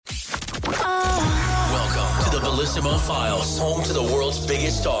Bellissimo Files, home to the world's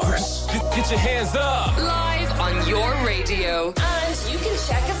biggest stars. Get your hands up. Live on your radio. And you can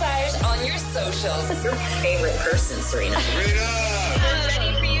check us out on your socials. Your favorite person, Sarina. I'm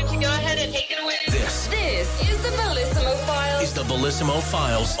ready for you to go ahead and take it away. This is the Bellissimo Files. is the Bellissimo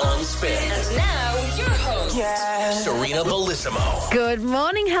Files on Spin. And now, your host, Sarina Bellissimo. Good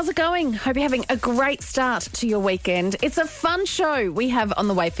morning. How's it going? Hope you're having a great start to your weekend. It's a fun show we have on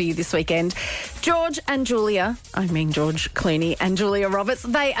the way for you this weekend. George Clooney and Julia Roberts,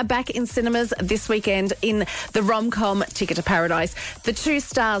 they are back in cinemas this weekend in the rom-com Ticket to Paradise. The two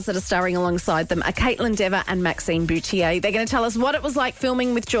stars that are starring alongside them are Kaitlyn and Maxime Bouttier. They're going to tell us what it was like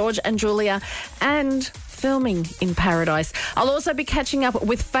filming with George and Julia and filming in Paradise. I'll also be catching up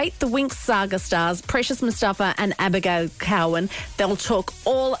with Fate the Winx Saga stars, Precious Mustapha and Abigail Cowen. They'll talk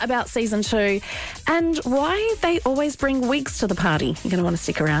all about season 2 and why they always bring wigs to the party. You're going to want to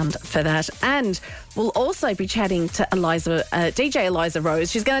stick around for that. And we'll also be chatting to DJ Eliza Rose.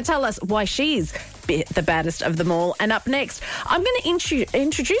 She's going to tell us why she's the baddest of them all. And up next, I'm going to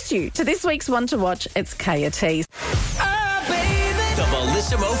introduce you to this week's One to Watch. It's Kaya T. The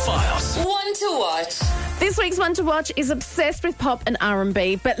Bellissimo Files. One to Watch. This week's One to Watch is obsessed with pop and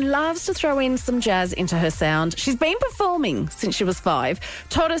R&B, but loves to throw in some jazz into her sound. She's been performing since she was 5,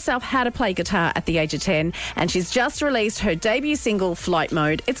 taught herself how to play guitar at the age of 10, and she's just released her debut single, Flight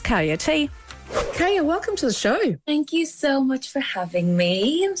Mode. It's Kaya T. Kaya, welcome to the show. Thank you so much for having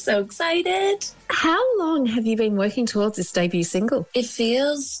me. I'm so excited. How long have you been working towards this debut single? It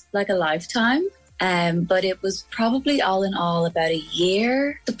feels like a lifetime. But it was probably all in all about a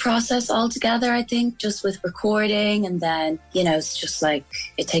year, the process altogether, I think, just with recording. And then, it's just like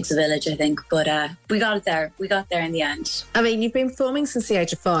it takes a village, I think. But we got it there. We got there in the end. I mean, you've been performing since the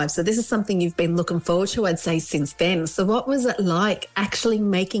age of 5. So this is something you've been looking forward to, I'd say, since then. So what was it like actually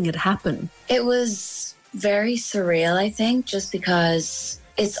making it happen? It was very surreal, I think, just because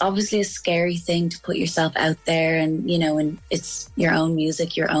it's obviously a scary thing to put yourself out there. And, and it's your own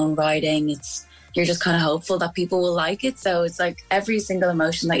music, your own writing. You're just kind of hopeful that people will like it. So it's like every single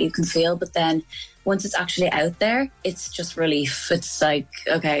emotion that you can feel. But then once it's actually out there, it's just relief. It's like,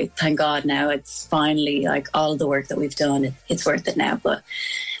 okay, thank God now it's finally like all of the work that we've done. It's worth it now. But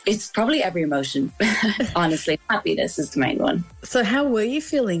it's probably every emotion, honestly. Happiness is the main one. So how were you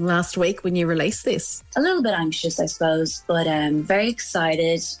feeling last week when you released this? A little bit anxious, I suppose, but very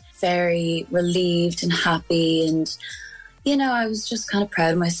excited, very relieved and happy. And I was just kind of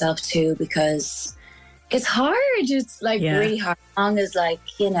proud of myself too, because it's hard. It's like really hard. The song is like,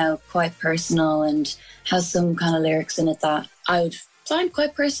 quite personal and has some kind of lyrics in it that I would find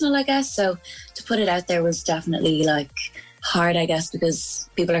quite personal, I guess. So to put it out there was definitely like hard, I guess, because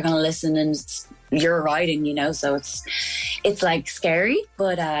people are going to listen and you're writing, so it's like scary.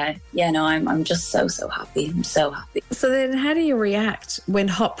 But I'm just so happy. I'm so happy. So then how do you react when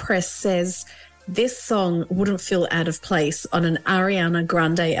Hot Press says this song wouldn't feel out of place on an Ariana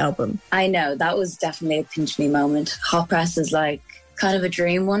Grande album? I know, that was definitely a pinch me moment. Hot Press is like kind of a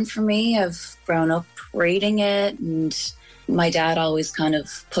dream one for me. I've grown up reading it, and my dad always kind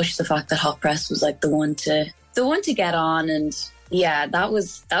of pushed the fact that Hot Press was like the one to get on. And yeah, that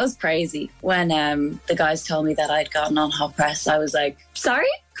was crazy. When the guys told me that I'd gotten on Hot Press, I was like, sorry,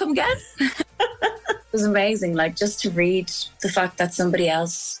 come again? It was amazing, like just to read the fact that somebody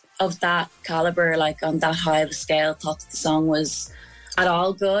else of that caliber, like on that high of a scale, thought that the song was at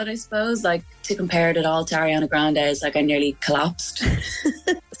all good, I suppose. Like to compare it at all to Ariana Grande is like I nearly collapsed.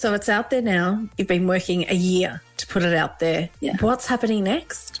 So it's out there now. You've been working a year to put it out there. Yeah. What's happening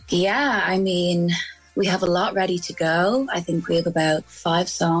next? Yeah, I mean, we have a lot ready to go. I think we have about 5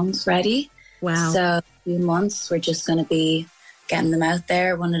 songs ready. Wow. So a few months, we're just going to be getting them out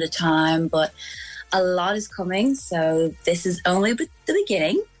there one at a time. But a lot is coming, so this is only the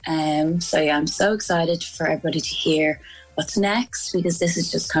beginning. I'm so excited for everybody to hear what's next, because this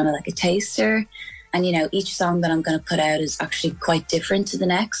is just kind of like a taster. And, each song that I'm going to put out is actually quite different to the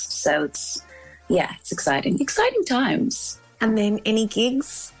next. So it's exciting. Exciting times. And then any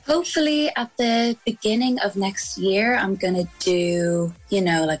gigs? Hopefully at the beginning of next year, I'm going to do,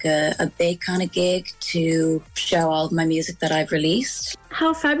 like a big kind of gig to show all of my music that I've released.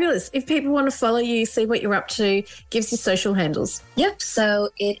 How fabulous. If people want to follow you, see what you're up to, give us your social handles. Yep. So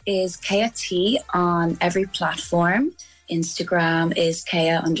it is KT on every platform. Instagram is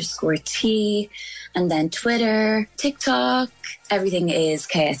Kaya_T. And then Twitter, TikTok, everything is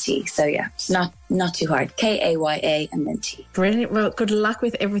KT. So yeah, it's not too hard. Kaya and then T. Brilliant. Well, good luck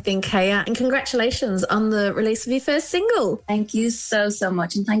with everything, Kaya. And congratulations on the release of your first single. Thank you so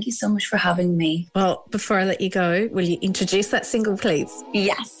much. And thank you so much for having me. Well, before I let you go, will you introduce that single, please?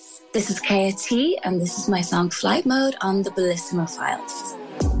 Yes. This is KT, and this is my song Flight Mode on the Bellissimo Files.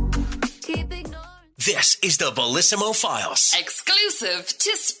 This is the Bellissimo Files. Exclusive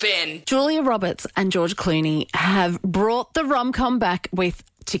to Spin. Julia Roberts and George Clooney have brought the rom-com back with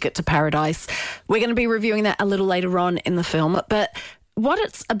Ticket to Paradise. We're going to be reviewing that a little later on in the film, but what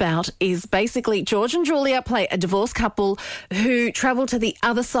it's about is basically George and Julia play a divorced couple who travel to the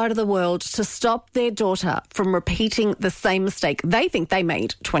other side of the world to stop their daughter from repeating the same mistake they think they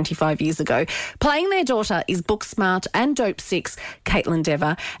made 25 years ago. Playing their daughter is book smart and dope six Kaitlyn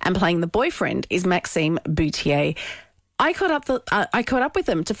Dever, and playing the boyfriend is Maxime Bouttier. I caught up with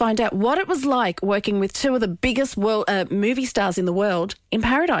them to find out what it was like working with two of the biggest movie stars in the world in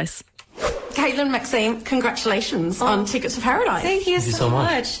Paradise. Kaitlyn, Maxime, congratulations on Ticket to Paradise. Thank you so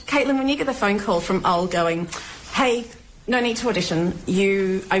much. Kaitlyn, when you get the phone call from Ol going, hey, no need to audition,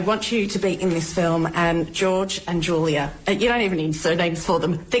 I want you to be in this film, and George and Julia, you don't even need surnames for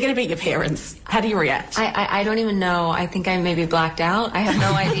them, they're going to be your parents. How do you react? I don't even know. I think I maybe blacked out. I have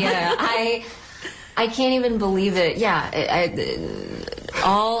no idea. I can't even believe it. Yeah,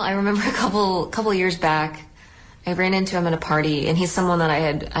 I remember a couple years back, I ran into him at a party, and he's someone that I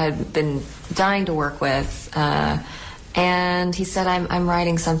had been dying to work with, and he said, "I'm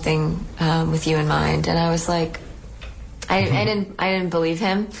writing something with you in mind," and I was like, I didn't believe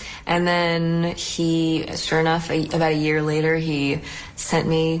him, and then he, sure enough, about a year later, he sent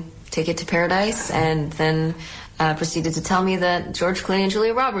me Ticket to Paradise, and then proceeded to tell me that George Clooney and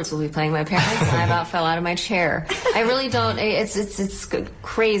Julia Roberts will be playing my parents, and I about fell out of my chair. I really don't. It's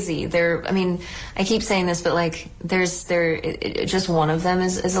crazy. I keep saying this, but like, just one of them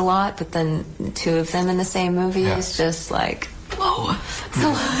is a lot, but then two of them in the same movie is just like, whoa.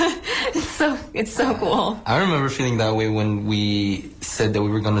 It's so cool. I remember feeling that way when we said that we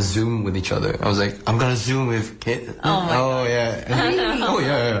were gonna Zoom with each other. I was like, I'm gonna Zoom with Kit. Oh yeah. Oh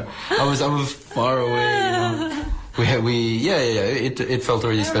yeah. I was far away. It felt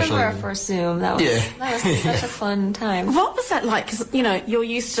really special. I remember our first Zoom. That was such a fun time. What was that like? Because, you're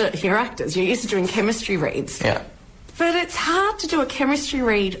used to, you're actors, you're used to doing chemistry reads. Yeah. But it's hard to do a chemistry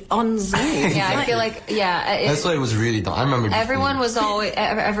read on Zoom. Yeah, I feel like, that's why it was really done. I remember everyone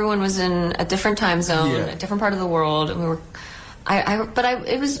was in a different time zone, a different part of the world, and we were.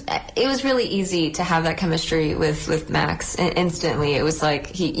 It was really easy to have that chemistry with Max instantly. It was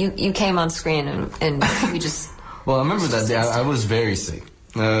like you came on screen and we just. Well, I remember that day. I was very sick.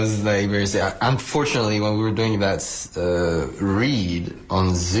 I was like very sick. Unfortunately, when we were doing that read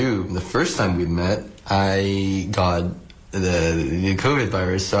on Zoom, the first time we met, I got the COVID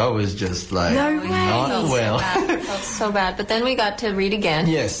virus, so I was just like not well. It felt so bad. But then we got to read again.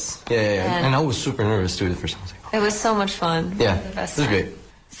 Yes, yeah. And I was super nervous too the first time. It was so much fun. Yeah, it was great.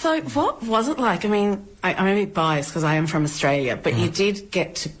 So what was it like? I mean, I'm a bit biased because I am from Australia, but you did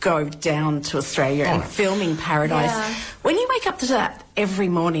get to go down to Australia and filming Paradise. Yeah. When you wake up to that every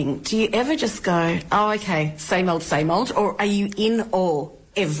morning, do you ever just go, oh, okay, same old, or are you in awe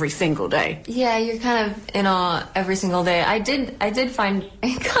every single day? Yeah, you're kind of in awe every single day. I did find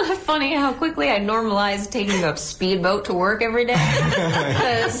it kind of funny how quickly I normalized taking a speedboat to work every day.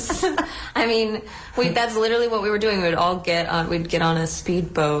 Because, that's literally what we were doing. We'd get on a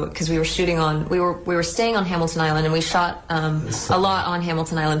speedboat because we were we were staying on Hamilton Island, and we shot a lot on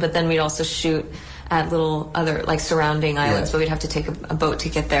Hamilton Island, but then we'd also shoot at little other surrounding islands, but we'd have to take a boat to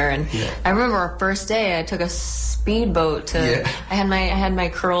get there. And I remember our first day, I took a speedboat to. Yeah. I had my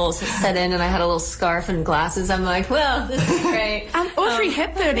curls set in, and I had a little scarf and glasses. I'm like, well, this is great. Audrey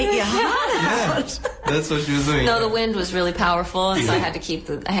Hepburn at your heart. Yeah, that's what she was doing. No, the wind was really powerful, and so I had to keep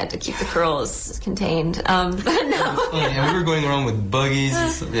the curls contained. But no. We were going around with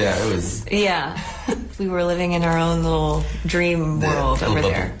buggies. It was. Yeah, we were living in our own little dream world over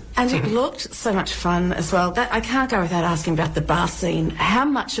there. And it looked so much fun as well. I can't go without asking about the bar scene. How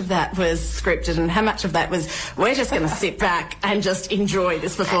much of that was scripted and how much of that was, we're just going to sit back and just enjoy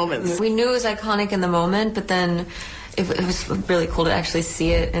this performance? We knew it was iconic in the moment, but then it was really cool to actually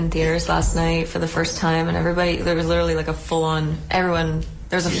see it in theaters last night for the first time. And there was literally like a full-on, there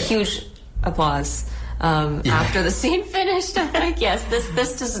was a huge applause. After the scene finished, I'm like, yes,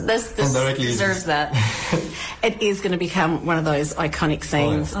 this deserves that. It is going to become one of those iconic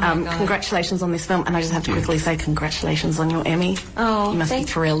scenes. Congratulations on this film, and I just have to quickly say congratulations on your Emmy. Oh, you must be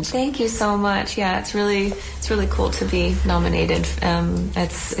thrilled. Thank you so much. Yeah, it's really cool to be nominated.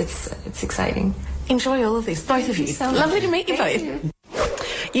 It's exciting. Enjoy all of this, both of you. So lovely to meet you both.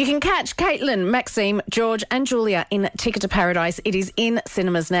 You can catch Kaitlyn, Maxime, George and Julia in Ticket to Paradise. It is in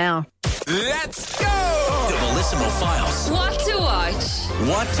cinemas now. Let's go! The Bellissimo Files. What to watch?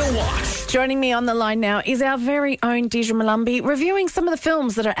 what to watch. Joining me on the line now is our very own Deirdre Molumby, reviewing some of the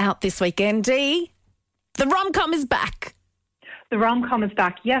films that are out this weekend. Dee, the rom-com is back. The rom-com is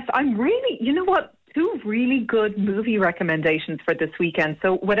back. Yes, you know what? 2 really good movie recommendations for this weekend.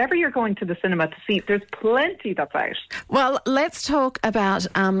 So whatever you're going to the cinema to see, there's plenty that's out. Well, let's talk about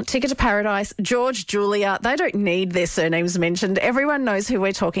Ticket to Paradise, George, Julia. They don't need their surnames mentioned. Everyone knows who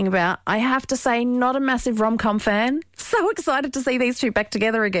we're talking about. I have to say, not a massive rom-com fan. So excited to see these 2 back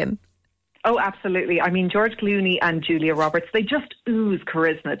together again. Oh, absolutely. I mean, George Clooney and Julia Roberts, they just ooze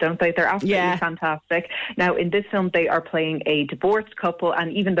charisma, don't they? They're absolutely fantastic. Now, in this film, they are playing a divorced couple,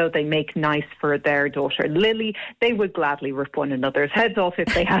 and even though they make nice for their daughter Lily, they would gladly rip one another's heads off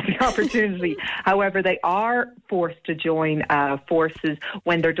if they had the opportunity. However, they are forced to join forces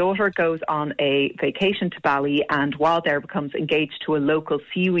when their daughter goes on a vacation to Bali, and while there becomes engaged to a local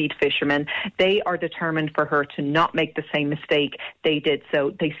seaweed fisherman. They are determined for her to not make the same mistake they did,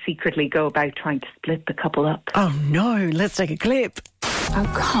 so they secretly go about trying to split the couple up. Oh no, let's take a clip.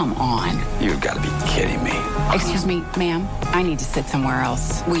 Oh, come on. You've got to be kidding me. Excuse me, ma'am. I need to sit somewhere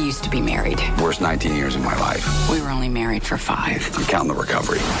else. We used to be married. Worst 19 years of my life. We were only married for 5. I'm counting the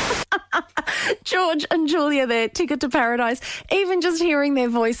recovery. George and Julia there, Ticket to Paradise. Even just hearing their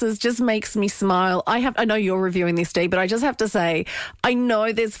voices just makes me smile. I know you're reviewing this, Dee, but I just have to say, I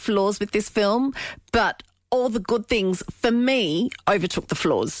know there's flaws with this film, but all the good things, for me, overtook the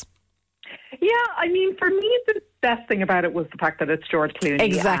flaws. Yeah, I mean, for me, the best thing about it was the fact that it's George Clooney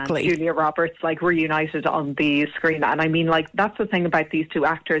and Julia Roberts, reunited on the screen. And I mean, that's the thing about these 2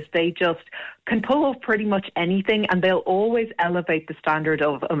 actors. They just can pull off pretty much anything, and they'll always elevate the standard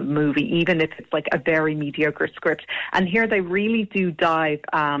of a movie, even if it's a very mediocre script. And here they really do dive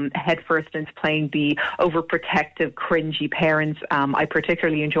headfirst into playing the overprotective, cringy parents. I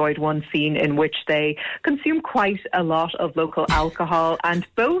particularly enjoyed one scene in which they consume quite a lot of local alcohol, and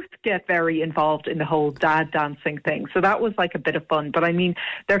both get very involved in the whole dad dancing thing. So that was a bit of fun. But I mean,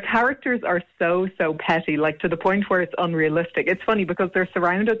 their characters are so petty, to the point where it's unrealistic. It's funny because they're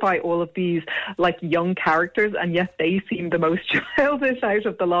surrounded by all of these young characters, and yet they seem the most childish out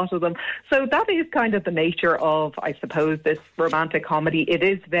of the lot of them. So that is kind of the nature of, I suppose, this romantic comedy. It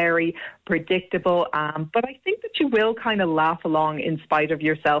is very predictable, but I think that you will kind of laugh along in spite of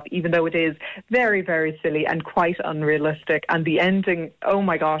yourself, even though it is very, very silly and quite unrealistic. And the ending, oh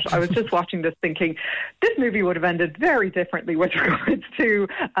my gosh, I was just watching this thinking, this movie would have ended very differently with regards to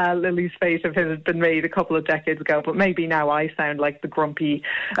Lily's fate if it had been made a couple of decades ago. But maybe now I sound like the grumpy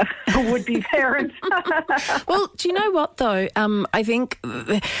would-be parent. Well, do you know what, though? I think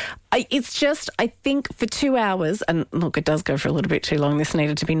I think for 2 hours, and look, it does go for a little bit too long. This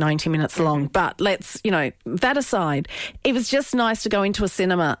needed to be 90 minutes long. But let's, that aside, it was just nice to go into a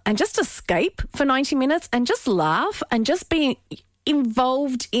cinema and just escape for 90 minutes and just laugh and just be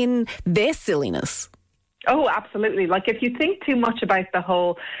involved in their silliness. Oh, absolutely. If you think too much about the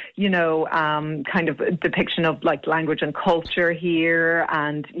whole, kind of depiction of language and culture here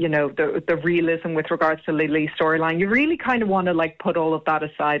and, the realism with regards to Lily's storyline, you really kind of want to put all of that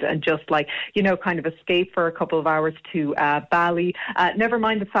aside and just kind of escape for a couple of hours to Bali. Never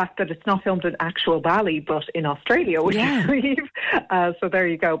mind the fact that it's not filmed in actual Bali, but in Australia, would you believe? So there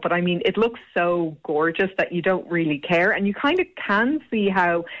you go. But I mean, it looks so gorgeous that you don't really care. And you kind of can see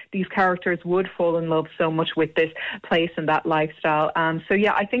how these characters would fall in love so much with this place and that lifestyle. So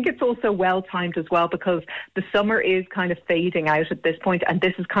yeah, I think it's also well timed as well, because the summer is kind of fading out at this point, and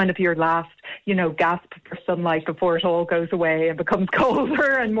this is kind of your last, gasp for sunlight before it all goes away and becomes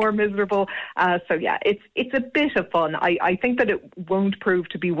colder and more miserable. So yeah, it's a bit of fun. I think that it won't prove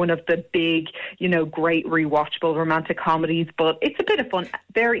to be one of the big, great rewatchable romantic comedies, but it's a bit of fun,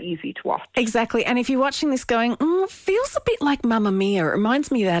 very easy to watch. Exactly. And if you're watching this going, it feels a bit like Mamma Mia, it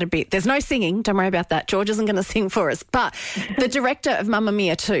reminds me of that a bit. There's no singing, don't worry about that. George isn't going to sing for us. But the director of Mamma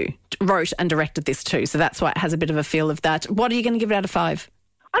Mia too wrote and directed this too, so that's why it has a bit of a feel of that. What are you going to give it out of 5?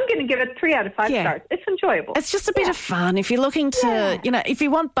 I'm going to give it 3 out of 5 stars. It's enjoyable. It's just a bit of fun. If you're looking to, if you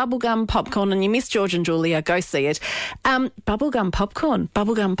want bubblegum popcorn and you miss George and Julia, go see it. Bubblegum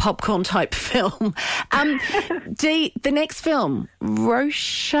popcorn type film. Dee, the next film,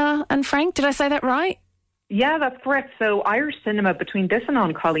 Roise and Frank, did I say that right? Yeah, that's correct. So Irish cinema, between this and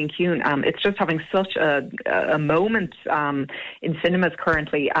On Colleen Kuhn, it's just having such a moment in cinemas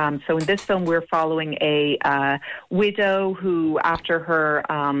currently. So in this film, we're following a widow who, after her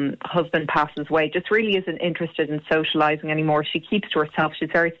husband passes away, just really isn't interested in socialising anymore. She keeps to herself.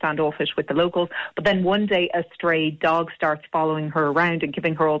 She's very standoffish with the locals. But then one day, a stray dog starts following her around and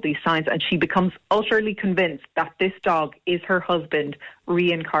giving her all these signs, and she becomes utterly convinced that this dog is her husband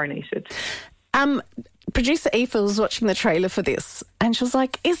reincarnated. Producer Aoife was watching the trailer for this and she was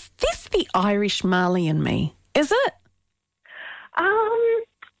like, is this the Irish Marley and Me? Is it?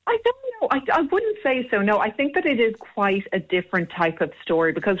 I don't know. I wouldn't say so, no. I think that it is quite a different type of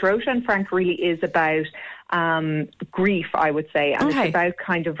story because Roise and Frank really is about grief, I would say, and it's about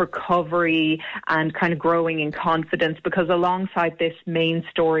kind of recovery and kind of growing in confidence, because alongside this main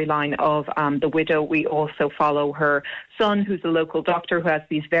storyline of the widow, we also follow her son, who's a local doctor who has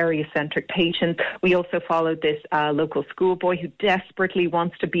these very eccentric patients. We also follow this local schoolboy who desperately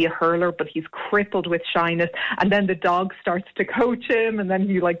wants to be a hurler, but he's crippled with shyness, and then the dog starts to coach him, and then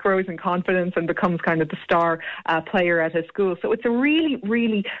he like grows in confidence and becomes kind of the star player at his school. So it's a really,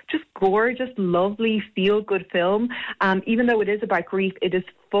 really just gorgeous, lovely, feel-good film. Even though it is about grief, it is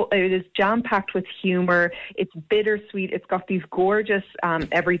jam-packed with humour. It's bittersweet. It's got these gorgeous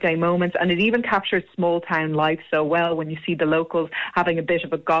everyday moments, and it even captures small-town life so well when you see the locals having a bit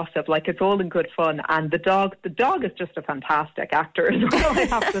of a gossip. Like, it's all in good fun. And the dog is just a fantastic actor as well, I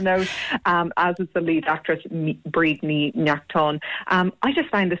have to note, as is the lead actress, Bríd Ní Neachtáin. I just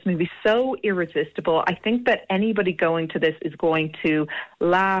find this movie so irresistible. I think that anybody going to this is going to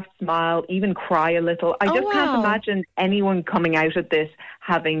laugh, smile, even cry a little. I just can't imagine anyone coming out of this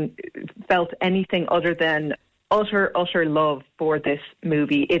having felt anything other than utter love for this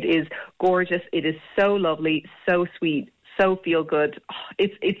movie. It is gorgeous. It is so lovely, so sweet, so feel good.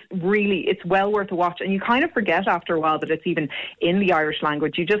 It's well worth a watch, and you kind of forget after a while that it's even in the Irish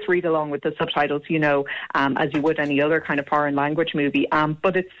language. You just read along with the subtitles, as you would any other kind of foreign language movie.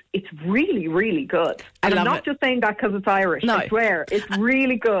 But it's really, really good. And I'm not just saying that because it's Irish. No. I swear, it's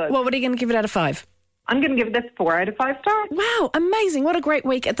really good. Well, what are you going to give it out of 5? I'm going to give it this 4 out of 5 stars. Wow, amazing. What a great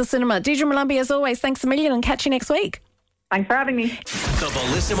week at the cinema. Deirdre Molumby, as always, thanks a million, and catch you next week. Thanks for having me. The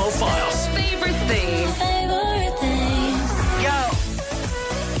Bellissimo Files. Favorite things.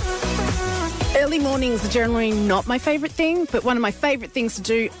 Early mornings are generally not my favourite thing, but one of my favourite things to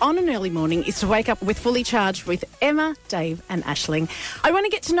do on an early morning is to wake up with Fully Charged with Emma, Dave and Aisling. I want to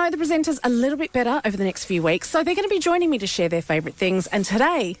get to know the presenters a little bit better over the next few weeks, so they're going to be joining me to share their favourite things. And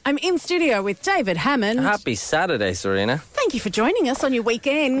today, I'm in studio with David Hammond. Happy Saturday, Sarina. Thank you for joining us on your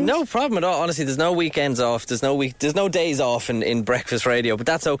weekend. No problem at all. Honestly, there's no weekends off. There's no days off in breakfast radio, but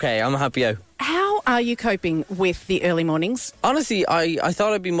that's okay. I'm happy out. How are you coping with the early mornings? Honestly, I thought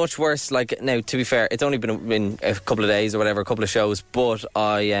it'd be much worse. Like, now, to be fair, it's only been a couple of days or whatever, a couple of shows, but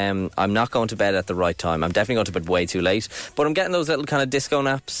I'm not going to bed at the right time. I'm definitely going to bed way too late, but I'm getting those little kind of disco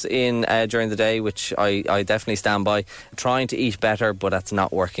naps in during the day, which I definitely stand by. I'm trying to eat better, but that's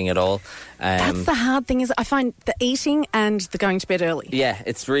not working at all. That's the hard thing, is I find the eating and the going to bed early. Yeah,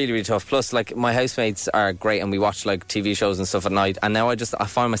 it's really, really tough. Plus, like, my housemates are great and we watch like TV shows and stuff at night, and now I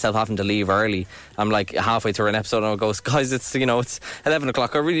find myself having to leave early. I'm like halfway through an episode and I'll go, guys, it's 11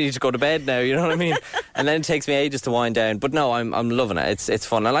 o'clock, I really need to go to bed now, you know what I mean? And then it takes me ages to wind down, but no, I'm loving it. It's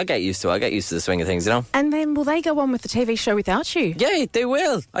fun, and I get used to the swing of things, you know. And then will they go on with the TV show without you? Yeah, they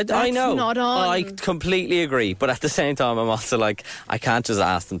will. I know. Not on. I completely agree, but at the same time I'm also like, I can't just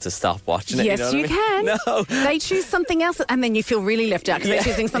ask them to stop watching it. Yes, you can. No. They choose something else and then you feel really left out because they're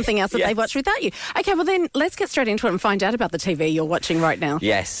choosing something else that they've watched without you. Okay, well then let's get straight into it and find out about the TV you're watching right now.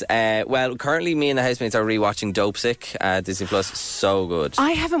 Yes, well, currently me and the housemates are rewatching Dope Sick, Disney Plus. So good.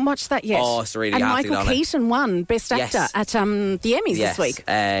 I haven't watched that yet. Oh, it's really. And Michael Keaton won Best Actor at the Emmys this week.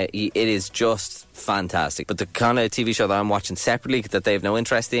 It is just fantastic. But the kind of TV show that I'm watching separately that they have no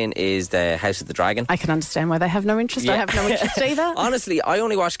interest in is the House of the Dragon. I can understand why they have no interest. I have no interest either. Honestly, I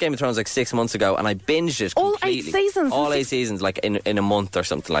only watched Game of Thrones like 6 months ago and I binged it all completely. 8 seasons. All 8 seasons, like in a month or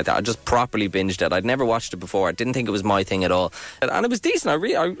something like that. I just properly binged it. I'd never watched it before. I didn't think it was my thing at all. And it was decent.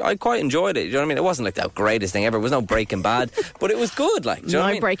 I quite enjoyed it. You know what I mean? It wasn't like the greatest thing ever. It was no Breaking Bad, but it was good. Like, do you know what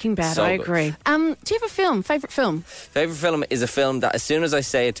I mean? Breaking Bad, so I agree. Do you have a film? Favourite film? Favourite film is a film that as soon as I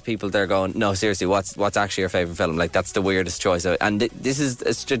say it to people, they're going, no, seriously, what's actually your favourite film? Like, that's the weirdest choice. And this is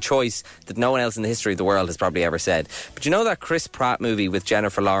a choice that no one else in the history of the world has probably ever said. But you know that Chris Pratt movie with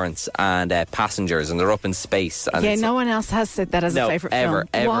Jennifer Lawrence and Passengers, and they're up in space? And no one else has said that as a favourite film.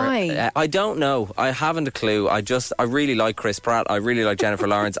 Ever. Why? I don't know. I haven't a clue. I really like Chris Pratt. I really like Jennifer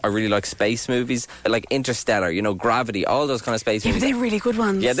Lawrence. I really like space movies, like Interstellar, Gravity, all those kind of space movies. But they're really good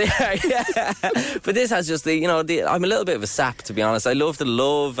ones. Yeah, they are. Yeah. But this has just I'm a little bit of a sap, to be honest. I love the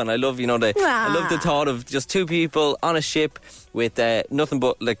love, and I love I love the thought of just two people on a ship with nothing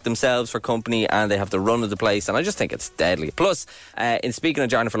but like themselves for company, and they have the run of the place, and I just think it's deadly. Plus, in speaking of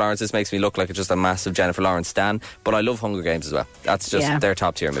Jennifer Lawrence, this makes me look like just a massive Jennifer Lawrence stan, but I love Hunger Games as well. That's just their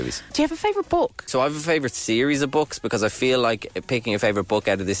top tier movies. Do you have a favourite book? So I have a favourite series of books, because I feel like picking a favourite book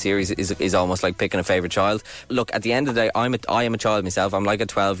out of this series is almost almost like picking a favourite child. Look, at the end of the day, I am a child myself. I'm like a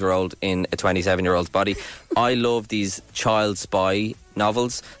 12-year-old in a 27-year-old's body. I love these child spy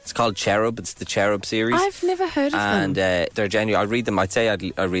novels. It's called Cherub. It's the Cherub series. I've never heard of them. And they're genuine. I read them. I'd say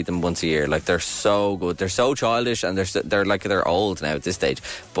I read them once a year. Like, they're so good. They're so childish, and they're old now at this stage.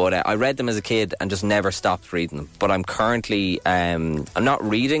 But I read them as a kid and just never stopped reading them. But I'm currently I'm not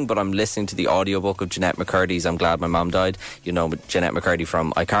reading, but I'm listening to the audiobook of Jeanette McCurdy's I'm Glad My Mom Died. You know Jeanette McCurdy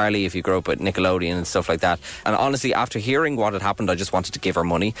from iCarly, if you grew up with Nickelodeon and stuff like that. And honestly, after hearing what had happened, I just wanted to give her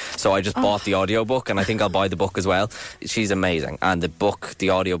money. So I just bought the audiobook, and I think I'll buy the book as well. She's amazing. And the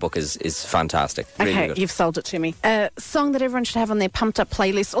audiobook is fantastic. Really okay, good. You've sold it to me. A song that everyone should have on their pumped up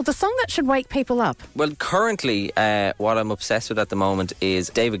playlist, or the song that should wake people up? Well, currently, what I'm obsessed with at the moment is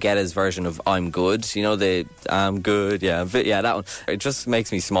David Guetta's version of I'm Good. You know, the I'm Good, yeah, that one. It just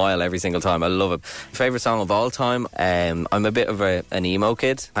makes me smile every single time. I love it. Favourite song of all time? I'm a bit of an emo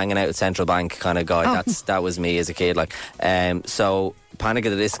kid, hanging out at Central Bank kind of guy. That was me as a kid. Like, so Panic at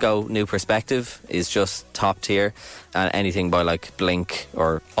the Disco, New Perspective is just top tier. And anything by like Blink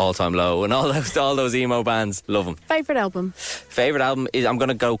or All Time Low and all those emo bands, love them. Favourite album? Favourite album is, I'm going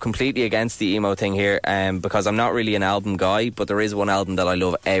to go completely against the emo thing here, because I'm not really an album guy, but there is one album that I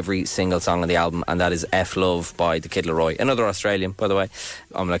love every single song on the album, and that is F Love by the Kid Laroi, another Australian, by the way.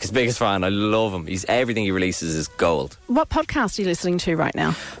 I'm like his biggest fan. I love him. Everything he releases is gold. What podcast are you listening to right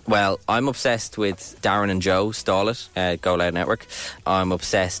now? Well, I'm obsessed with Darren and Joe Stall It at Go Loud Network. I'm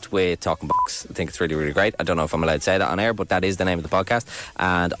obsessed with Talking Box. I think it's really, really great. I don't know if I'm allowed to say that on air, but that is the name of the podcast.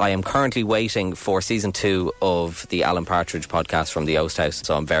 And I am currently waiting for season 2 of the Alan Partridge podcast from the Oast House,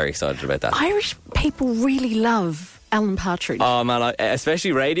 so I'm very excited about that. Irish people really love Alan Partridge. Oh man,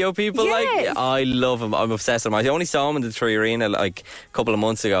 especially radio people. Yes. Like, I love him. I'm obsessed with him. I only saw him in the Three Arena like a couple of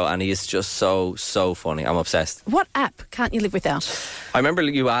months ago, and he is just so funny. I'm obsessed. What app can't you live without? I remember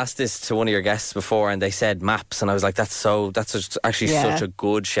you asked this to one of your guests before, and they said Maps, and I was like, that's actually such a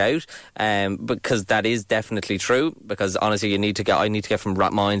good shout, because that is definitely true. Because honestly, I need to get from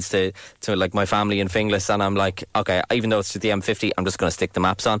Rathmines to like my family in Finglas, and I'm like, okay, even though it's to the M50, I'm just going to stick the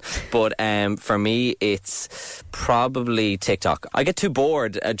maps on. But for me, it's probably TikTok. I get too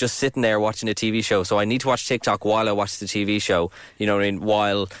bored just sitting there watching a TV show, so I need to watch TikTok while I watch the TV show. You know what I mean?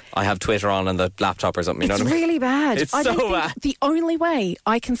 While I have Twitter on the laptop or something. You know what I mean? It's really bad. It's I so think bad. The only way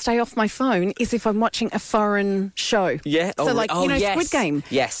I can stay off my phone is if I'm watching a foreign show. Yeah. So Squid Game.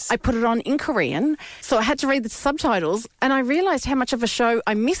 Yes. I put it on in Korean, so I had to read the subtitles, and I realised how much of a show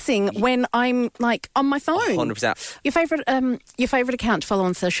I'm missing when I'm like on my phone. 100%. Your favourite account to follow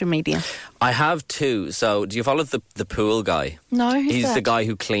on social media? I have 2. So do you follow the pool guy? No, he's that? the guy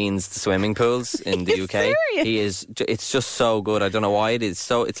who cleans the swimming pools in the UK. Serious? He is. It's just so good. I don't know why it is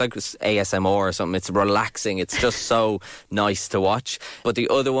so. It's like ASMR or something. It's relaxing. It's just so nice to watch. But the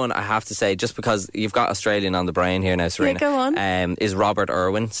other one, I have to say, just because you've got Australian on the brain here now, Sarina. Yeah, go on. Is Robert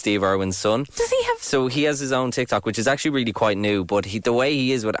Irwin, Steve Irwin's son. Does he have? So he has his own TikTok, which is actually really quite new. But the way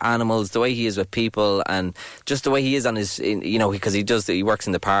he is with animals, the way he is with people, and just the way he is on his, because he works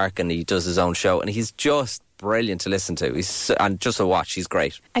in the park and he does his own show, and he's just brilliant to listen to. And just a watch, he's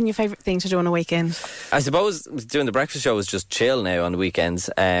great. And your favourite thing to do on a weekend? I suppose doing the breakfast show is just chill now on the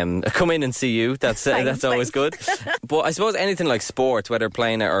weekends. Come in and see you. That's always good. But I suppose anything like sport, whether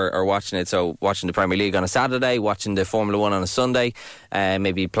playing it or watching it, so watching the Premier League on a Saturday, watching the Formula 1 on a Sunday,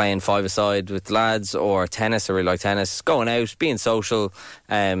 maybe playing five-a-side with lads, or tennis, I really like tennis, going out, being social,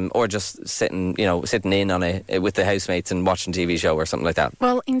 or just sitting in on with the housemates and watching a TV show or something like that.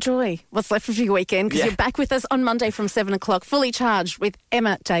 Well, enjoy what's left of your weekend, because you're back with us on Monday from 7 o'clock, fully charged with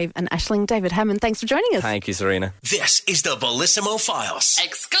Emma, Dave and Aisling. David Hammond, thanks for joining us. Thank you, Sarina. This is the Bellissimo Files.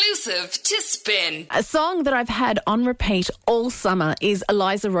 Exclusive to Spin. A song that I've had on repeat all summer is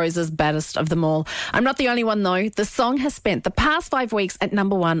Eliza Rose's Baddest of Them All. I'm not the only one though. The song has spent the past 5 weeks at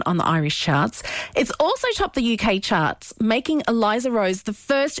number 1 on the Irish charts. It's also topped the UK charts, making Eliza Rose the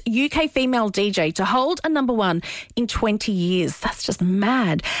first UK female DJ to hold a number 1 in 20 years. That's just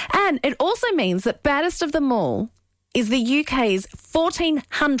mad. And it also means that Baddest of Them All is the UK's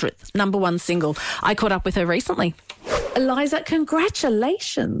 1400th number 1 single. I caught up with her recently. Eliza,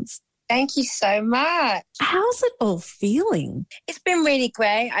 congratulations. Thank you so much. How's it all feeling? It's been really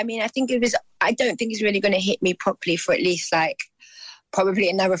great. I mean, I don't think it's really going to hit me properly for at least probably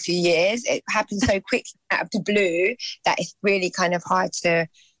another few years. It happened so quickly out of the blue that it's really kind of hard to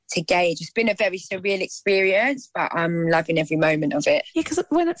gauge. It's been a very surreal experience, but I'm loving every moment of it. Yeah, because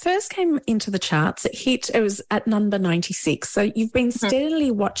when it first came into the charts, it was at number 96. So you've been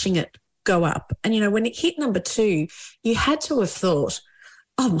steadily watching it go up. And, when it hit number 2, you had to have thought,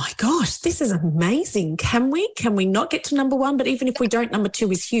 oh my gosh, this is amazing. Can we not get to number 1? But even if we don't, number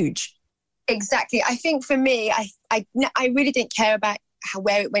 2 is huge. Exactly. I think for me, I really didn't care about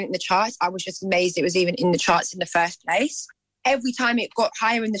where it went in the charts. I was just amazed it was even in the charts in the first place. Every time it got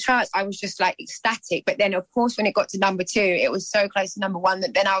higher in the charts, I was just like ecstatic. But then, of course, when it got to number 2, it was so close to number 1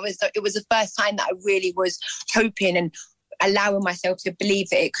 that then it was the first time that I really was hoping and allowing myself to believe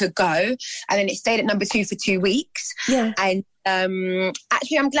that it could go. And then it stayed at number 2 for 2 weeks. Yeah. And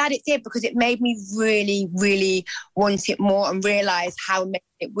actually, I'm glad it did, because it made me really, really want it more and realise how amazing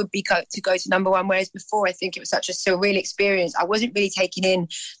it would be to go to number 1. Whereas before, I think it was such a surreal experience. I wasn't really taking in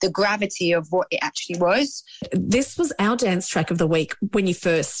the gravity of what it actually was. This was our dance track of the week when you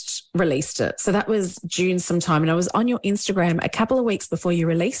first released it. So that was June sometime. And I was on your Instagram a couple of weeks before you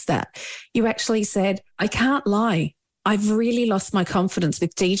released that. You actually said, I can't lie, I've really lost my confidence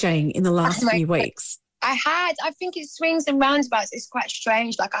with DJing in the last few weeks. I think it swings and roundabouts. It's quite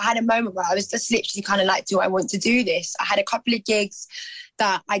strange. Like, I had a moment where I was just literally kind of like, do I want to do this? I had a couple of gigs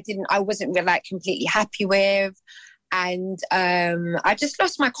that I wasn't really like completely happy with. And I just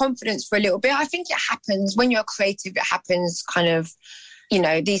lost my confidence for a little bit. I think it happens when you're creative. It happens kind of, you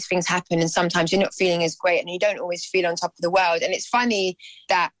know, these things happen, and sometimes you're not feeling as great and you don't always feel on top of the world. And it's funny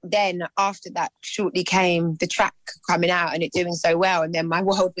that then after that shortly came the track coming out and it doing so well. And then my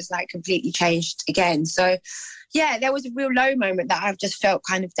world was like completely changed again. So yeah, there was a real low moment that I've just felt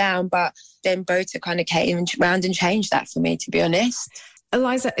kind of down, but then Bota kind of came around and changed that for me, to be honest.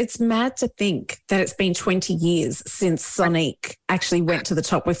 Eliza, it's mad to think that it's been 20 years since Sonique actually went to the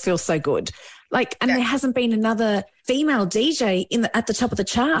top with Feel So Good. Like, and there hasn't been another female DJ at the top of the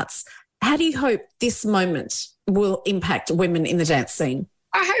charts. How do you hope this moment will impact women in the dance scene?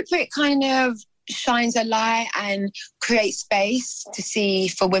 I hope it kind of shines a light and creates space to see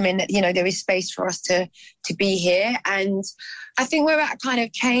for women that, you know, there is space for us to be here. And I think we're at a kind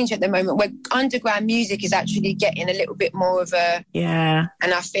of change at the moment where underground music is actually getting a little bit more of a... Yeah.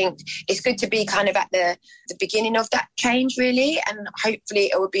 And I think it's good to be kind of at the beginning of that change, really. And hopefully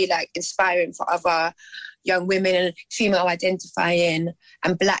it will be like inspiring for other young women and female identifying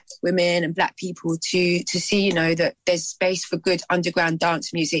and black women and black people to see, you know, that there's space for good underground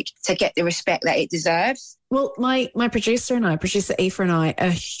dance music to get the respect that it deserves. Well, my producer Aoife and I are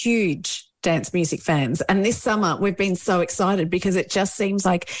huge dance music fans. And this summer we've been so excited because it just seems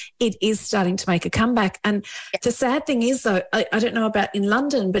like it is starting to make a comeback. And the sad thing is, though, I don't know about in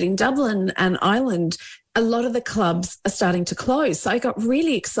London, but in Dublin and Ireland, a lot of the clubs are starting to close. So I got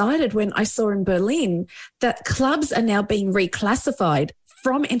really excited when I saw in Berlin that clubs are now being reclassified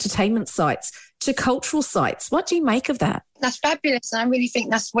from entertainment sites to cultural sites. What do you make of that? That's fabulous. And I really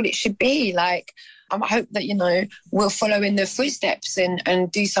think that's what it should be. Like, I hope that, you know, we'll follow in the footsteps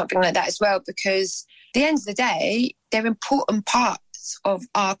and do something like that as well, because at the end of the day, they're important parts of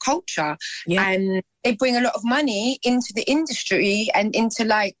our culture. Yeah. And they bring a lot of money into the industry and into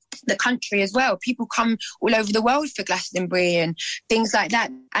like the country as well. People come all over the world for Glastonbury and things like that.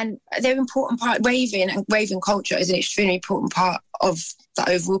 And they're an important part. Raving and raving culture is an extremely important part of the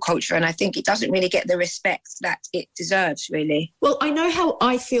overall culture. And I think it doesn't really get the respect that it deserves, really. Well, I know how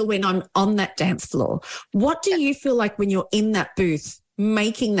I feel when I'm on that dance floor. What do you feel like when you're in that booth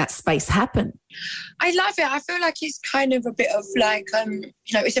making that space happen? I love it. I feel like it's kind of a bit of like,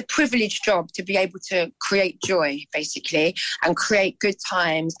 you know, it's a privileged job to be able to create joy, basically, and create good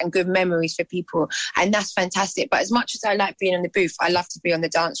times and good memories for people. And that's fantastic. But as much as I like being in the booth, I love to be on the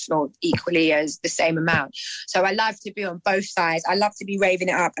dance floor equally as the same amount. So I love to be on both sides. I love to be raving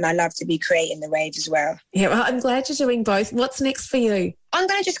it up and I love to be creating the rave as well. Yeah, well, I'm glad you're doing both. What's next for you? I'm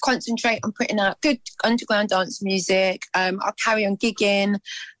going to just concentrate on putting out good underground dance music. I'll carry on gigging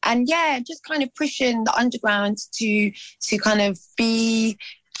and, yeah, just kind of pushing the underground to kind of be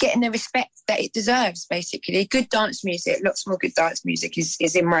getting the respect that it deserves, basically. Good dance music, lots more good dance music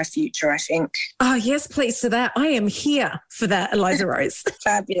is in my future, I think. Oh, yes, please, for that. I am here for that, Eliza Rose.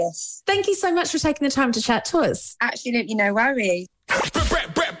 Fabulous. Thank you so much for taking the time to chat to us. Absolutely, no worries.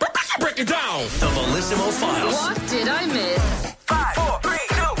 Break it down. The Bellissimo Files. What did I miss? 5, 4, 3,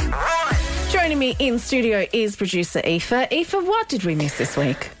 2, 1. Joining me in studio is producer Aoife. Aoife, what did we miss this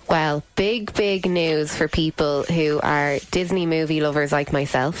week? Well, big news for people who are Disney movie lovers like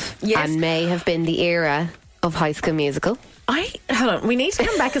myself. Yes. And may have been the era of High School Musical. Hold on, we need to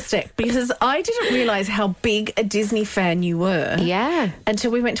come back a step because I didn't realise how big a Disney fan you were. Yeah.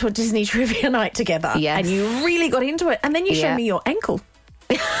 Until we went to a Disney trivia night together. Yes. And you really got into it. And then you showed me your ankle.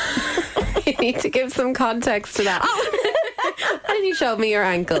 You need to give some context to that. And you showed me your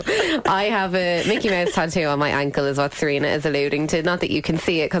ankle. I have a Mickey Mouse tattoo on my ankle is what Sarina is alluding to. Not that you can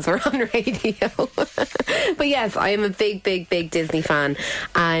see it because we're on radio. But yes, I am a big Disney fan.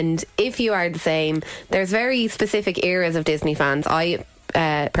 And if you are the same, there's very specific eras of Disney fans. I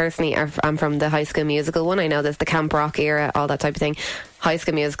personally am from the High School Musical one. I know there's the camp rock era, all that type of thing. High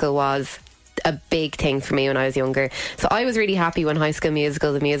School Musical was a big thing for me when I was younger. So I was really happy when High School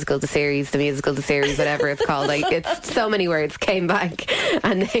Musical, the musical, the series, whatever it's called, like it's so many words, came back,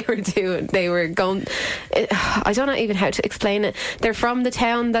 and they were going, I don't know even how to explain it. They're from the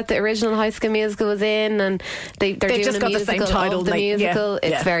town that the original High School Musical was in, and they're doing just a got musical the same title, of the musical.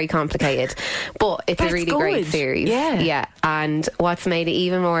 It's very complicated, but it's a really great series. Yeah. And what's made it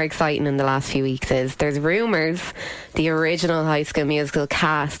even more exciting in the last few weeks is there's rumours the original High School Musical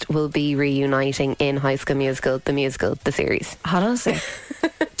cast will be reuniting in High School Musical, the series. Hold on a sec.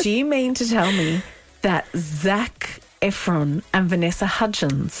 Do you mean to tell me that Zac Efron and Vanessa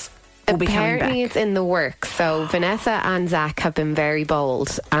Hudgens will be coming back? Apparently it's in the works. So Vanessa and Zac have been very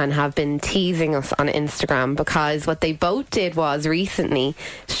bold and have been teasing us on Instagram, because what they both did was recently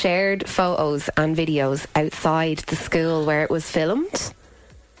shared photos and videos outside the school where it was filmed.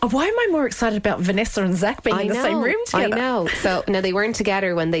 Why am I more excited about Vanessa and Zac being in the same room together? I know. So, now they weren't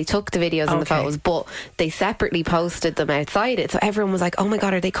together when they took the videos and the photos, but they separately posted them outside it. So everyone was like, oh my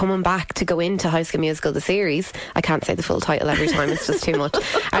God, are they coming back to go into High School Musical, the series? I can't say the full title every time, it's just too much.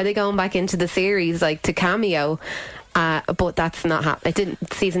 Are they going back into the series, like, to cameo? But that's not happening.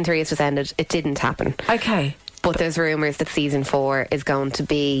 Season 3 has just ended. It didn't happen. Okay. But there's rumours that Season 4 is going to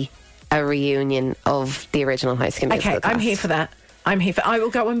be a reunion of the original High School Musical cast. I'm here for that. I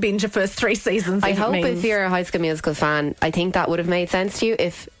will go and binge the first 3 seasons. I hope if you're a High School Musical fan, I think that would have made sense to you.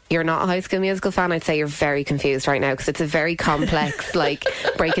 If you're not a High School Musical fan, I'd say you're very confused right now, because it's a very complex, like,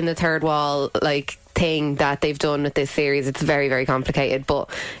 breaking the third wall, like, thing that they've done with this series. It's very, very complicated. But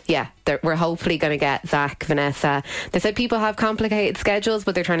yeah, we're hopefully going to get Zac, Vanessa. They said people have complicated schedules,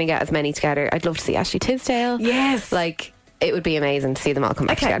 but they're trying to get as many together. I'd love to see Ashley Tisdale. Yes. Like, it would be amazing to see them all come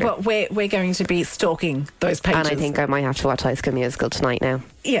back together. Well, we're going to be stalking those pages. And I think I might have to watch High School Musical tonight now.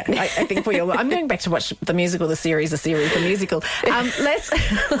 Yeah, I think we all. I'm going back to watch the musical, the musical.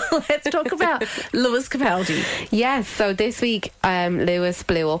 Let's talk about Lewis Capaldi. Yes, so this week Lewis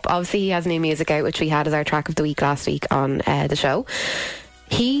blew up. Obviously, he has new music out, which we had as our track of the week last week on the show.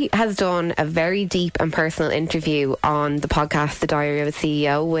 He has done a very deep and personal interview on the podcast The Diary of a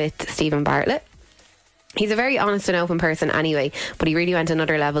CEO with Stephen Bartlett. He's a very honest and open person anyway, but he really went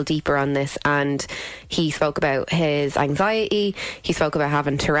another level deeper on this, and he spoke about his anxiety. He spoke about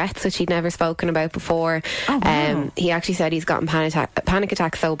having Tourette's, which he'd never spoken about before. Oh, wow. He actually said he's gotten panic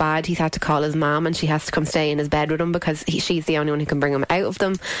attacks so bad he's had to call his mum, and she has to come stay in his bed with him because she's the only one who can bring him out of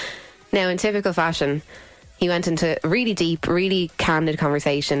them. Now, in typical fashion, he went into really deep, really candid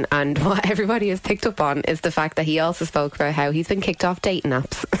conversation, and what everybody has picked up on is the fact that he also spoke about how he's been kicked off dating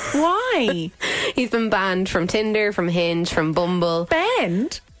apps. Why? He's been banned from Tinder, from Hinge, from Bumble.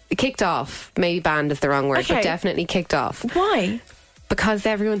 Banned? Kicked off. Maybe banned is the wrong word, but definitely kicked off. Why? Because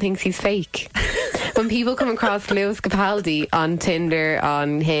everyone thinks he's fake. When people come across Lewis Capaldi on Tinder,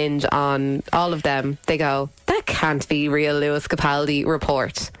 on Hinge, on all of them, they go, that can't be real Lewis Capaldi,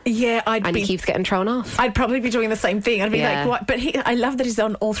 report. Yeah, he keeps getting thrown off. I'd probably be doing the same thing. I'd be like, what? But I love that he's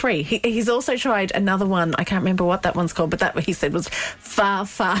on all 3. He's also tried another one. I can't remember what that one's called, but that he said was far,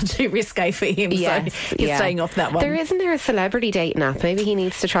 far too risque for him. Yes, so he's staying off that one. Isn't there a celebrity dating app? Maybe he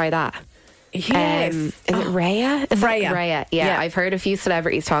needs to try that. Yes. Is it Raya? Raya. Yeah, I've heard a few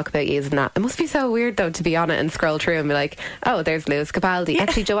celebrities talk about using that. It must be so weird, though, to be on it and scroll through and be like, oh, there's Lewis Capaldi. Yeah.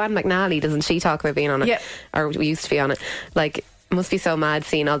 Actually, Joanne McNally, doesn't she talk about being on it? Yeah. Or we used to be on it. Like, it must be so mad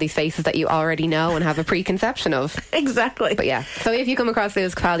seeing all these faces that you already know and have a preconception of. Exactly. But yeah, so if you come across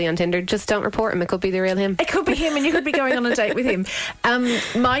Lewis Capaldi on Tinder, just don't report him. It could be the real him. It could be him, and you could be going on a date with him.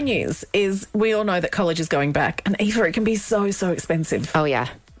 My news is we all know that college is going back, and Aoife, it can be so, so expensive. Oh, yeah.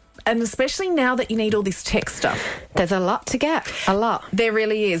 And especially now that you need all this tech stuff. There's a lot to get. A lot. There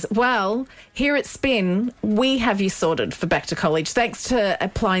really is. Well, here at Spin, we have you sorted for back to college. Thanks to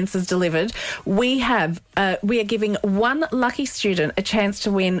Appliances Delivered, we are giving one lucky student a chance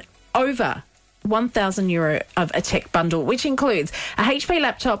to win over €1,000 of a tech bundle, which includes a HP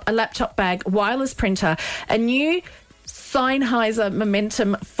laptop, a laptop bag, wireless printer, a new Sennheiser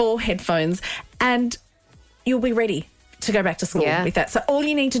Momentum 4 headphones, and you'll be ready to go back to school with that. So all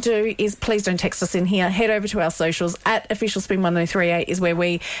you need to do is, please don't text us in here. Head over to our socials. At Official Spin 1038 is where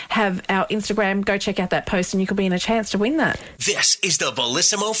we have our Instagram. Go check out that post and you could be in a chance to win that. This is the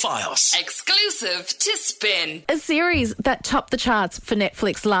Bellissimo Files. Exclusive to Spin. A series that topped the charts for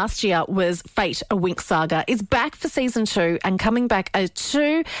Netflix last year was Fate, a Winx Saga. It's back for season 2, and coming back are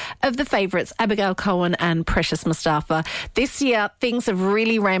 2 of the favourites, Abigail, Cowen and Precious Mustapha. This year, things have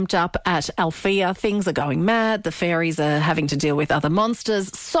really ramped up at Althea. Things are going mad. The fairies are having to deal with other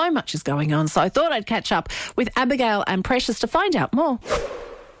monsters. So much is going on. So I thought I'd catch up with Abigail and Precious to find out more.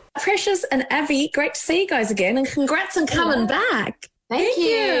 Precious and Abby, great to see you guys again, and congrats on coming back. Thank you.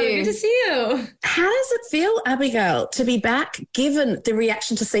 Good to see you. How does it feel, Abigail, to be back given the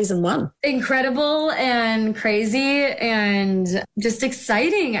reaction to season 1? Incredible and crazy and just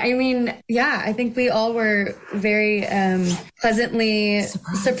exciting. I mean, yeah, I think we all were very pleasantly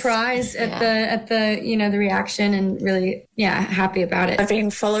surprised at the the reaction, and really happy about it. I've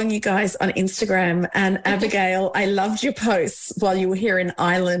been following you guys on Instagram, and Abigail, I loved your posts while you were here in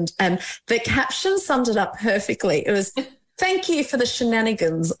Ireland, and the caption summed it up perfectly. It was, "Thank you for the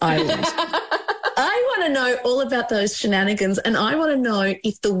shenanigans, Island." I want to know all about those shenanigans, and I want to know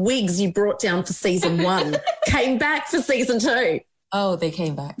if the wigs you brought down for season 1 came back for season 2. Oh, they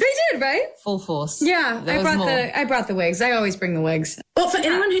came back. They did, right? Full force. Yeah, I brought the wigs. I always bring the wigs. Well, for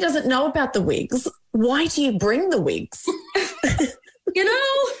anyone who doesn't know about the wigs, why do you bring the wigs? Good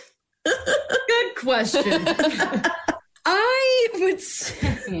question. I would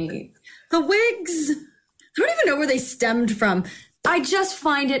say the wigs, I don't even know where they stemmed from. I just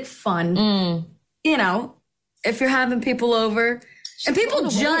find it fun. If you're having people over and people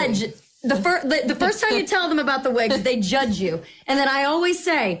judge the first time you tell them about the wigs, they judge you. And then I always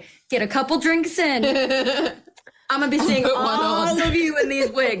say, get a couple drinks in. I'm going to be seeing all of you in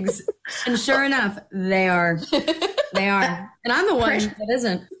these wigs. And sure enough, they are. They are. And I'm the one that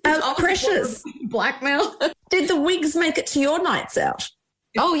isn't. Precious. Blackmail. Did the wigs make it to your nights out?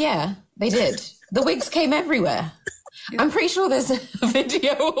 Oh, yeah, they did. The wigs came everywhere. I'm pretty sure there's a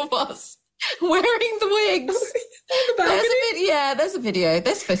video of us wearing the wigs. There's a video.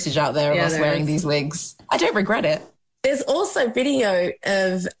 There's footage out there of us wearing these wigs. I don't regret it. There's also video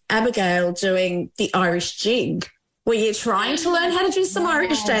of Abigail doing the Irish jig. Were you trying to learn how to do some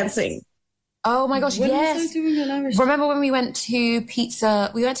Irish dancing? Oh my gosh, yes. Was I doing an Irish Remember when we went to Pizza?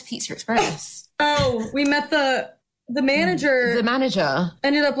 We went to Pizza Express. Oh, we met the manager. The manager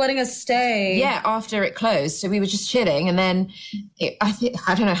ended up letting us stay. Yeah, after it closed. So we were just chilling, and then I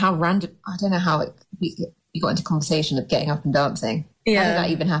don't know how random. I don't know how we got into conversation of getting up and dancing. Yeah. How did that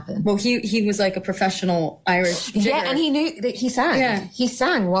even happen? Well, he was like a professional Irish jigger. Yeah, and he knew that he sang. Yeah, he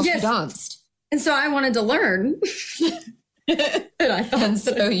sang while he danced. And so I wanted to learn. And I thought, and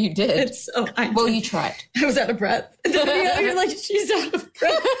so you did. Well, you tried. I was out of breath. You're like, she's out of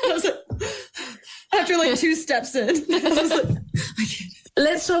breath. I was like, after like 2 steps in, I was like, I can't.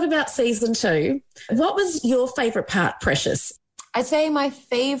 Let's talk about season 2. What was your favourite part, Precious? I'd say my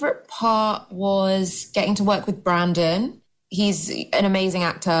favourite part was getting to work with Brandon. He's an amazing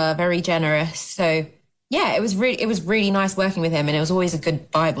actor, very generous. So yeah, it was really nice working with him, and it was always a good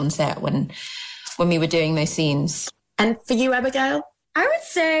vibe on set when we were doing those scenes. And for you, Abigail? I would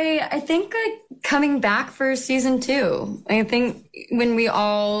say, I think coming back for season 2. I think when we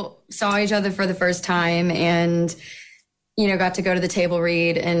all saw each other for the first time and, got to go to the table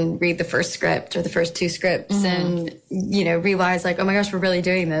read and read the first script or the first 2 scripts and, realize like, oh my gosh, we're really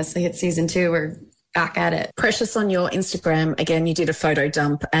doing this. Like it's season 2. We're back at it. Precious, on your Instagram, again, you did a photo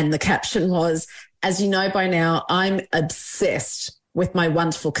dump and the caption was, "As you know by now, I'm obsessed with my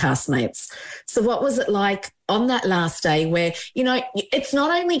wonderful castmates." So what was it like on that last day where, it's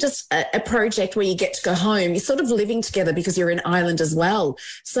not only just a project where you get to go home, you're sort of living together because you're in Ireland as well.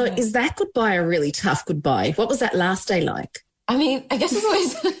 So is that goodbye a really tough goodbye? What was that last day like? I mean, I guess it's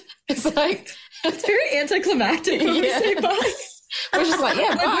always, it's very anticlimactic when we say bye. We're just like,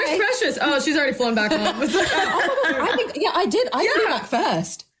 yeah, bye. Where's Precious? Oh, she's already flown back home. I think, I did. I flew back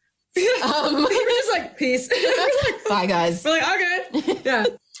first. We were just like, peace. Bye, guys. We're like, okay. Yeah.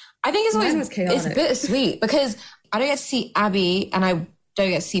 I think it's always chaotic. It's bittersweet because I don't get to see Abby and I don't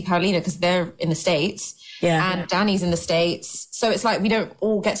get to see Paulina because they're in the States. Yeah. And Danny's in the States. So it's like we don't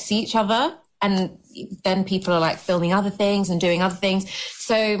all get to see each other. And then people are like filming other things and doing other things.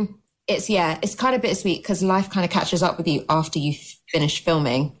 So it's kind of bittersweet because life kind of catches up with you after you finish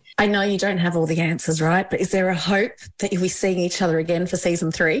filming. I know you don't have all the answers, right? But is there a hope that you'll be seeing each other again for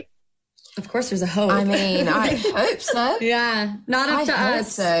season 3? Of course there's a hope. I mean, I hope so. Yeah. Not up to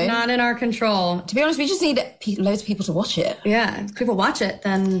us. So. Not in our control. To be honest, we just need loads of people to watch it. Yeah. If people watch it,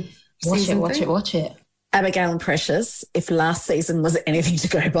 then watch it. Abigail and Precious, if last season was anything to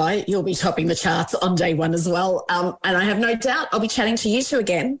go by, you'll be topping the charts on day 1 as well. And I have no doubt I'll be chatting to you 2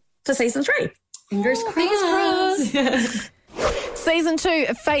 again for season 3. Fingers crossed. Season 2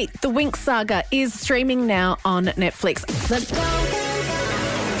 of Fate, the Winx Saga, is streaming now on Netflix. Let's go.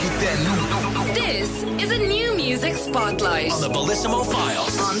 This is a new music Music Spotlight. On the Bellissimo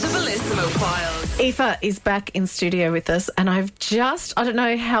Files. On the Bellissimo Files. Aoife is back in studio with us, and I don't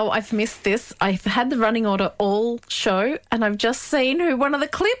know how I've missed this. I've had the running order all show, and I've just seen who one of the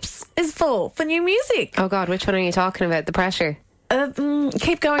clips is for new music. Oh, God, which one are you talking about? The Pressure?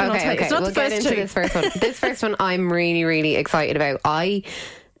 Keep going. I'll tell you. It's not the first two. This first one. This first one I'm really, really excited about.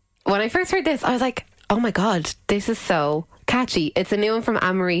 When I first heard this, I was like, oh my God, this is so catchy. It's a new one from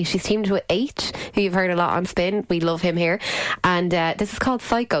Anne-Marie. She's teamed with H, who you've heard a lot on Spin. We love him here. And this is called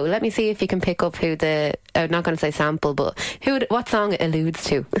Psycho. Let me see if you can pick up who I'm not going to say sample, but what song it alludes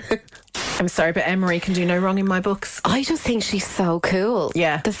to. I'm sorry, but Anne-Marie can do no wrong in my books. I just think she's so cool.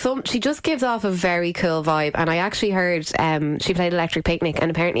 Yeah. She just gives off a very cool vibe. And I actually heard she played Electric Picnic,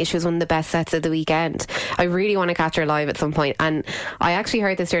 and apparently she was one of the best sets of the weekend. I really want to catch her live at some point. And I actually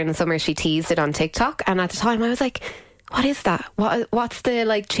heard this during the summer. She teased it on TikTok. And at the time I was like, what is that? What's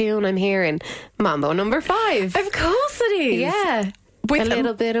the tune I'm hearing? Mambo number 5. Of course it is. Yeah. With a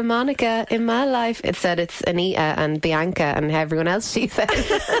little bit of Monica in my life. It said it's Anita and Bianca and everyone else, she says.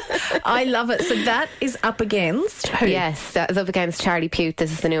 I love it. So that is up against who? Yes, that is up against Charlie Puth.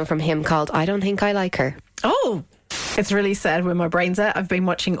 This is the new one from him called I Don't Think I Like Her. Oh, it's really sad where my brain's at. I've been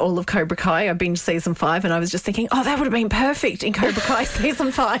watching all of Cobra Kai. I binged season 5 and I was just thinking, that would have been perfect in Cobra Kai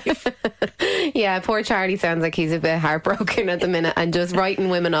season 5. Yeah, poor Charlie sounds like he's a bit heartbroken at the minute and just writing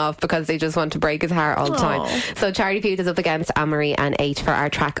women off because they just want to break his heart all the time. So Charlie Puth is up against Anne-Marie and H for our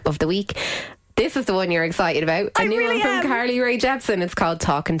track of the week. This is the one you're excited about. A new one from Carly Rae Jepsen. It's called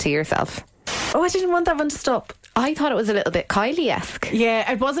Talking to Yourself. Oh, I didn't want that one to stop. I thought it was a little bit Kylie-esque. Yeah,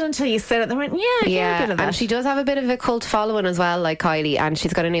 it wasn't until you said it that I went, yeah, a bit of that. And she does have a bit of a cult following as well, like Kylie, and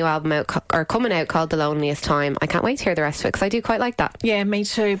she's got a new album out coming out called The Loneliest Time. I can't wait to hear the rest of it because I do quite like that. Yeah, me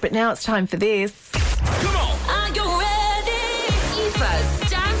too. But now it's time for this. Come on! Are you ready? Aoife's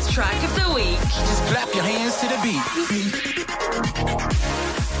Dance Track of the Week. Just clap your hands to the beat.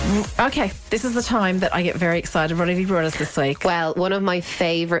 Okay, this is the time that I get very excited. What have you brought us this week? Well, one of my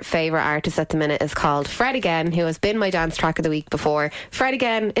favourite artists at the minute is called Fred Again, who has been my dance track of the week before. Fred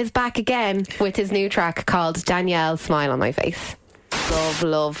Again is back again with his new track called Danielle Smile on My Face.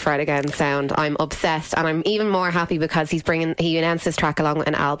 Love Fred Again's sound. I'm obsessed, and I'm even more happy because he announced this track along with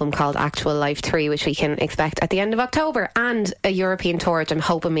an album called Actual Life 3, which we can expect at the end of October, and a European tour, which I'm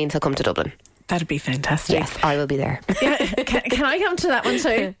hoping means he'll come to Dublin. That'd be fantastic. Yes, I will be there. Yeah, can I come to that one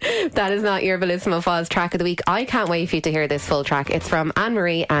too? That is not your Bellissimo Files track of the week. I can't wait for you to hear this full track. It's from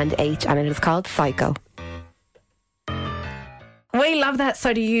Anne-Marie and H, and it is called Psycho. We love that.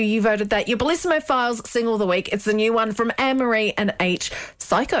 So do you. You voted that. Your Bellissimo Files single of the week. It's the new one from Anne-Marie and H,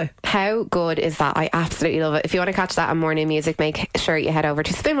 Psycho. How good is that? I absolutely love it. If you want to catch that and more new music, make sure you head over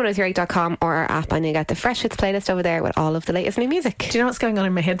to spin1038.com or our app, and you get the Fresh Hits playlist over there with all of the latest new music. Do you know what's going on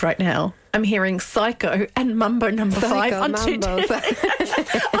in my head right now? I'm hearing Psycho and Mambo number 5 on two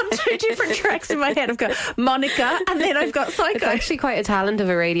different tracks in my head. I've got Monica and then I've got Psycho. It's actually quite a talent of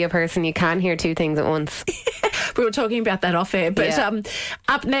a radio person. You can hear two things at once. We were talking about that off air. But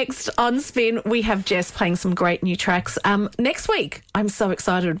up next on Spin, we have Jess playing some great new tracks. Next week, I'm so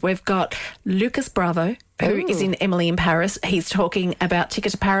excited. We've got Lucas Bravo, who is in Emily in Paris. He's talking about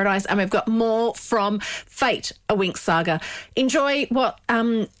Ticket to Paradise, and we've got more from Fate, a Winx Saga. Enjoy what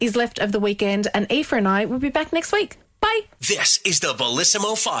is left of the weekend, and Aoife and I will be back next week. Bye. This is the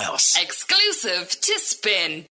Bellissimo Files. Exclusive to Spin.